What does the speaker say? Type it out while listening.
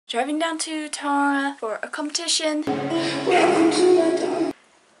driving down to Tauranga for a competition. Welcome to my dark.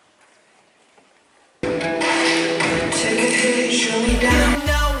 Take a hit, show me down. You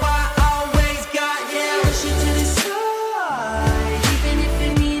know I always got you. Push you to the side, even if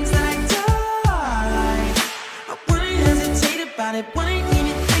it means I die. I wouldn't hesitate about it, wouldn't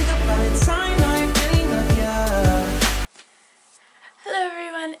even think about it. Time I really love you. Hello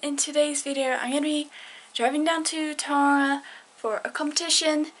everyone, in today's video I'm going to be driving down to Tauranga for a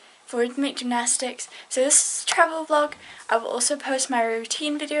competition for rhythmic gymnastics. So this is a travel vlog. I will also post my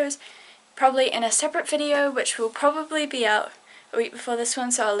routine videos probably in a separate video, which will probably be out a week before this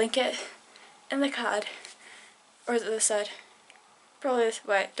one, so I'll link it in the card. Or is it this side? Probably this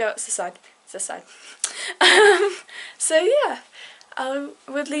way. No, it's this side. It's this side. So yeah,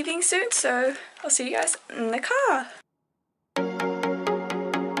 we're leaving soon, so I'll see you guys in the car.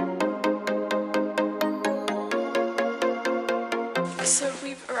 So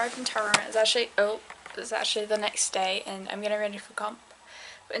we've arrived in Tauranga. It's actually the next day, and I'm getting ready for comp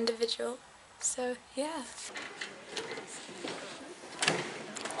for individual. So yeah.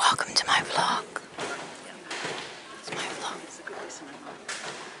 Welcome to my vlog. It's my vlog.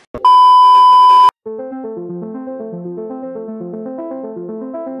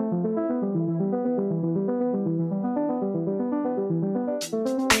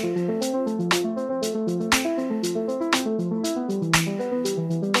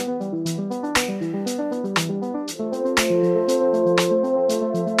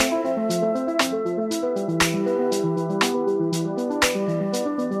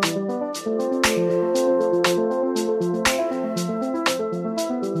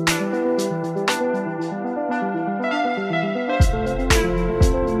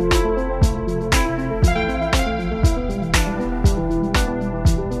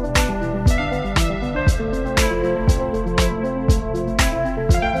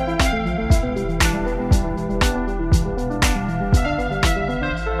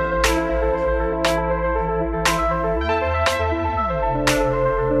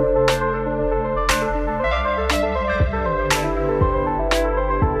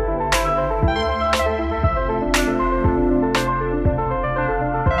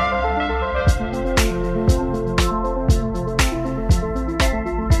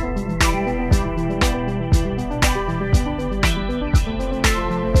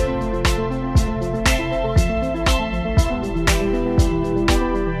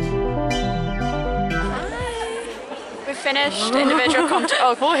 Finished individual competition.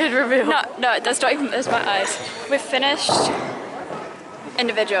 Oh, forehead reveal. No, that's not even. That's my eyes. We've finished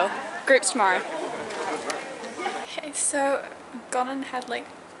individual. Groups tomorrow. Okay, so I've gone and had like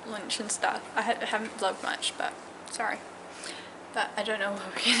lunch and stuff. I haven't vlogged much, but sorry. But I don't know what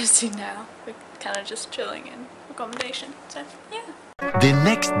we're gonna do now. We're kind of just chilling in accommodation. So yeah. The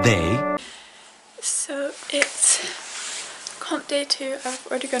next day. So it's comp day 2. I've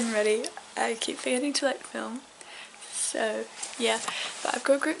already gotten ready. I keep forgetting to like film. So yeah, but I've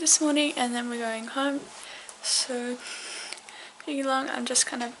got a group this morning and then we're going home, so pretty long. I'm just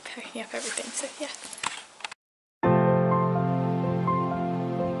kind of packing up everything, so yeah.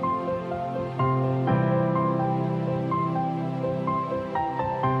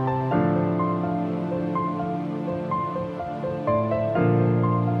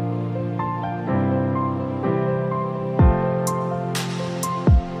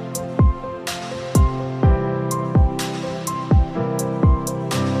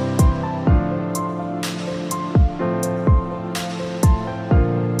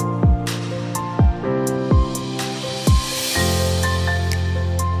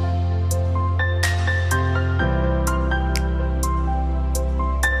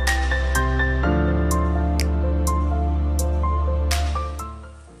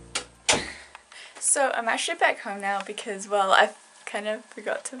 So I'm actually back home now because, well, I kind of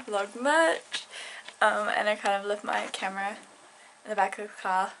forgot to vlog much, and I kind of left my camera in the back of the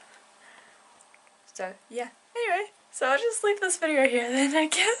car. So yeah, anyway, so I'll just leave this video here then, I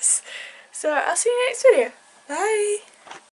guess. So I'll see you next video. Bye!